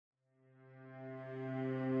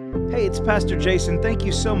Hey, it's Pastor Jason. Thank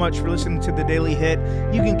you so much for listening to The Daily Hit.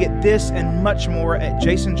 You can get this and much more at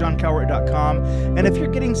jasonjohncowart.com. And if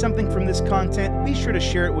you're getting something from this content, be sure to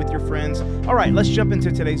share it with your friends. All right, let's jump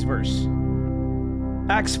into today's verse.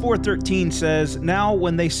 Acts 4:13 says, "Now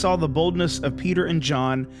when they saw the boldness of Peter and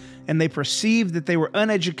John, and they perceived that they were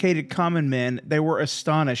uneducated common men, they were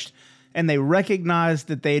astonished, and they recognized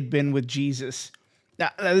that they had been with Jesus." Now,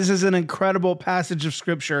 this is an incredible passage of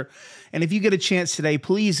Scripture, and if you get a chance today,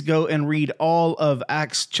 please go and read all of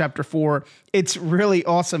Acts chapter 4. It's really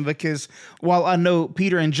awesome because while I know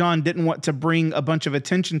Peter and John didn't want to bring a bunch of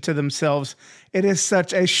attention to themselves, it is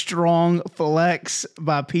such a strong flex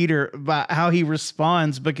by Peter, by how he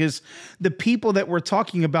responds, because the people that we're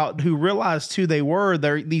talking about who realized who they were,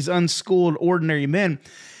 they're these unschooled, ordinary men.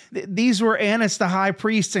 These were Annas the high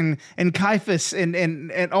priest and Caiaphas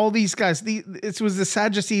and all these guys. It was the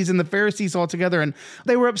Sadducees and the Pharisees all together, and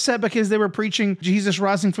they were upset because they were preaching Jesus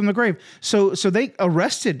rising from the grave. So they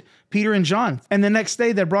arrested Peter and John. And the next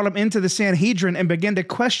day they brought them into the Sanhedrin and began to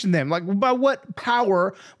question them. Like, by what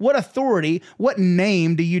power, what authority, what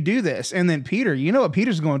name do you do this? And then Peter, you know what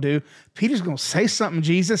Peter's going to do? Peter's going to say something,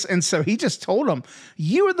 Jesus. And so he just told them,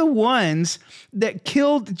 you are the ones that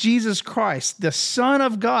killed Jesus Christ, the Son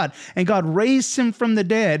of God, and God raised him from the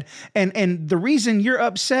dead. And the reason you're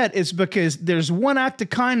upset is because there's one act of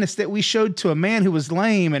kindness that we showed to a man who was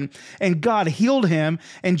lame, and God healed him.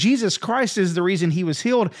 And Jesus Christ is the reason he was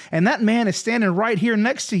healed. And that man is standing right here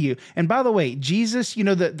next to you. And by the way, Jesus, you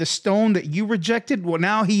know, the stone that you rejected, well,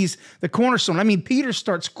 now he's the cornerstone. I mean, Peter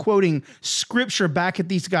starts quoting scripture back at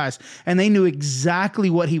these guys, and they knew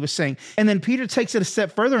exactly what he was saying. And then Peter takes it a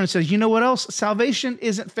step further and says, you know what else? Salvation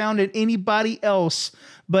isn't found in anybody else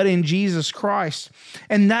but in Jesus Christ.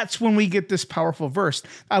 And that's when we get this powerful verse.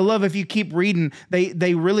 I love, if you keep reading,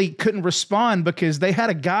 they really couldn't respond because they had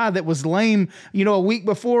a guy that was lame, you know, a week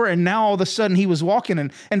before, and now all of a sudden he was walking,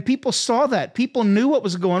 and people saw that. People knew what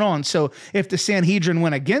was going on. So if the Sanhedrin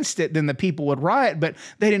went against it, then the people would riot, but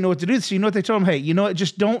they didn't know what to do. So you know what they told him? Hey, you know what?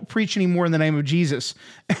 Just don't preach anymore in the name of Jesus.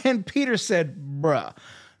 And Peter said, bruh,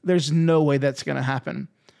 there's no way that's going to happen.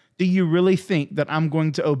 Do you really think that I'm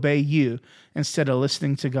going to obey you instead of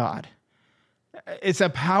listening to God? It's a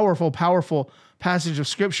powerful, powerful passage of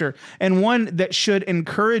Scripture, and one that should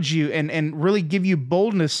encourage you and really give you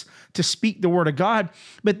boldness to speak the word of God.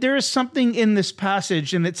 But there is something in this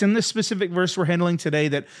passage, and it's in this specific verse we're handling today,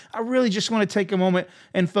 that I really just want to take a moment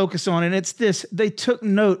and focus on, and it's this. They took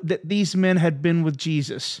note that these men had been with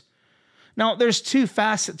Jesus. Now, there's two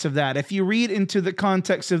facets of that. If you read into the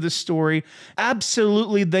context of this story,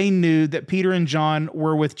 absolutely they knew that Peter and John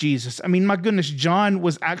were with Jesus. I mean, my goodness, John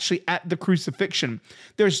was actually at the crucifixion.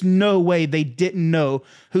 There's no way they didn't know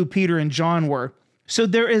who Peter and John were. So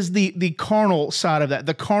there is the carnal side of that,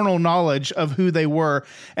 the carnal knowledge of who they were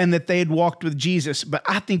and that they had walked with Jesus. But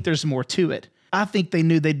I think there's more to it. I think they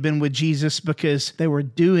knew they'd been with Jesus because they were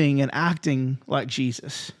doing and acting like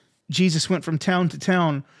Jesus. Jesus went from town to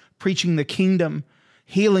town, preaching the kingdom,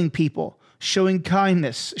 healing people, showing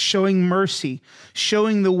kindness, showing mercy,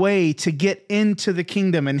 showing the way to get into the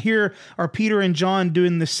kingdom. And here are Peter and John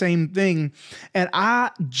doing the same thing. And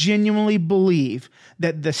I genuinely believe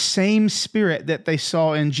that the same spirit that they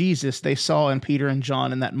saw in Jesus, they saw in Peter and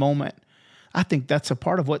John in that moment. I think that's a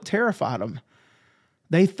part of what terrified them.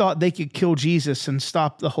 They thought they could kill Jesus and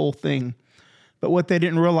stop the whole thing. But what they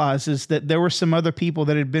didn't realize is that there were some other people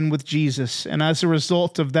that had been with Jesus. And as a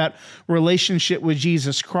result of that relationship with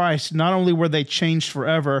Jesus Christ, not only were they changed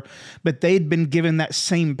forever, but they'd been given that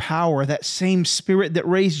same power, that same spirit that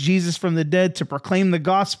raised Jesus from the dead to proclaim the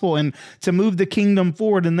gospel and to move the kingdom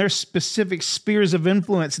forward in their specific spheres of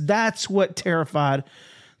influence. That's what terrified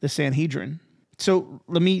the Sanhedrin. So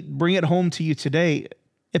let me bring it home to you today.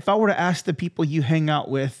 If I were to ask the people you hang out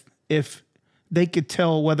with if they could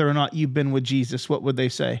tell whether or not you've been with Jesus, what would they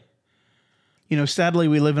say? You know, sadly,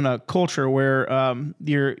 we live in a culture where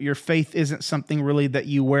your faith isn't something really that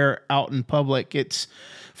you wear out in public. It's,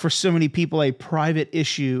 for so many people, a private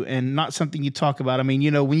issue and not something you talk about. I mean, you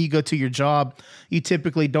know, when you go to your job, you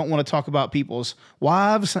typically don't want to talk about people's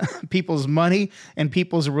wives, people's money, and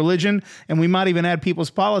people's religion, and we might even add people's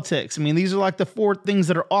politics. I mean, these are like the four things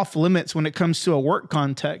that are off limits when it comes to a work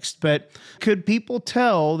context. But could people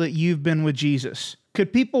tell that you've been with Jesus?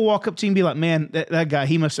 Could people walk up to you and be like, man, that guy,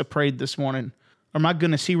 he must have prayed this morning. Or my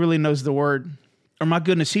goodness, he really knows the word. Or my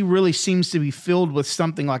goodness, he really seems to be filled with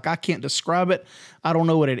something like I can't describe it. I don't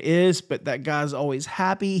know what it is, but that guy's always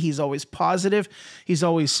happy. He's always positive. He's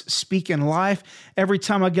always speaking life. Every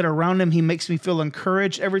time I get around him, he makes me feel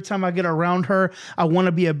encouraged. Every time I get around her, I want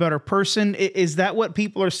to be a better person. Is that what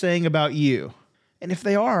people are saying about you? And if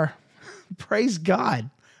they are, praise God.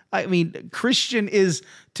 I mean, Christian is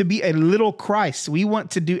to be a little Christ. We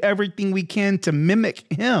want to do everything we can to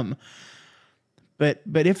mimic him. But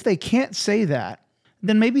if they can't say that,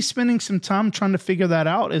 then maybe spending some time trying to figure that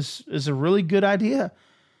out is a really good idea.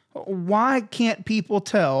 Why can't people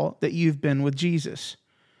tell that you've been with Jesus?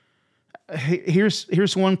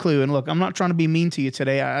 Here's one clue. And look, I'm not trying to be mean to you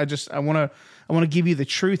today. I want to give you the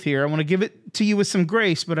truth here. I want to give it to you with some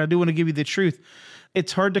grace, but I do want to give you the truth.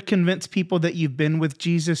 It's hard to convince people that you've been with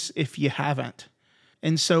Jesus if you haven't.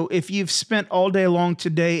 And so if you've spent all day long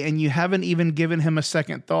today and you haven't even given him a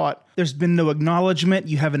second thought, there's been no acknowledgement,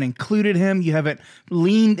 you haven't included him, you haven't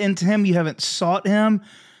leaned into him, you haven't sought him,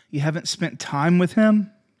 you haven't spent time with him,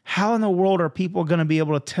 how in the world are people going to be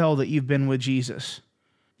able to tell that you've been with Jesus?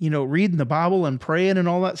 Reading the Bible and praying and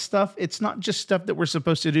all that stuff, it's not just stuff that we're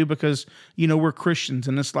supposed to do because, we're Christians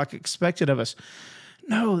and it's like expected of us.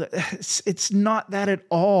 No, it's not that at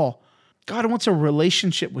all. God wants a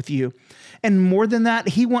relationship with you. And more than that,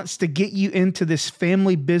 he wants to get you into this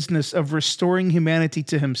family business of restoring humanity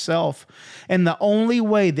to himself. And the only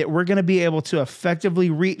way that we're going to be able to effectively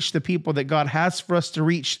reach the people that God has for us to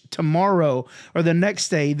reach tomorrow or the next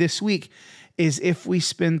day, this week, is if we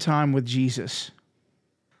spend time with Jesus.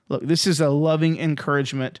 Look, this is a loving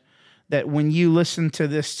encouragement that when you listen to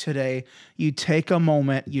this today, you take a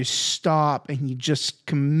moment, you stop, and you just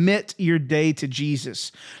commit your day to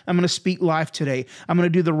Jesus. I'm going to speak life today. I'm going to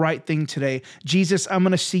do the right thing today. Jesus, I'm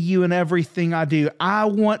going to see you in everything I do. I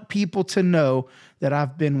want people to know that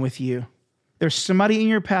I've been with you. There's somebody in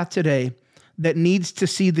your path today that needs to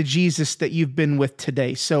see the Jesus that you've been with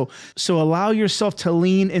today. So allow yourself to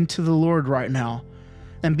lean into the Lord right now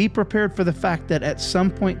and be prepared for the fact that at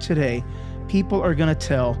some point today, people are going to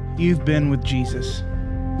tell you've been with Jesus.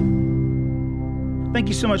 Thank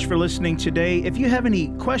you so much for listening today. If you have any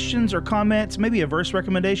questions or comments, maybe a verse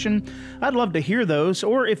recommendation, I'd love to hear those.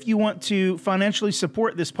 Or if you want to financially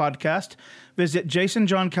support this podcast, visit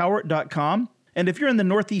jasonjohncowart.com. And if you're in the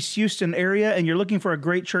Northeast Houston area and you're looking for a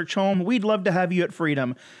great church home, we'd love to have you at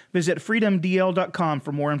Freedom. Visit freedomdl.com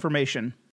for more information.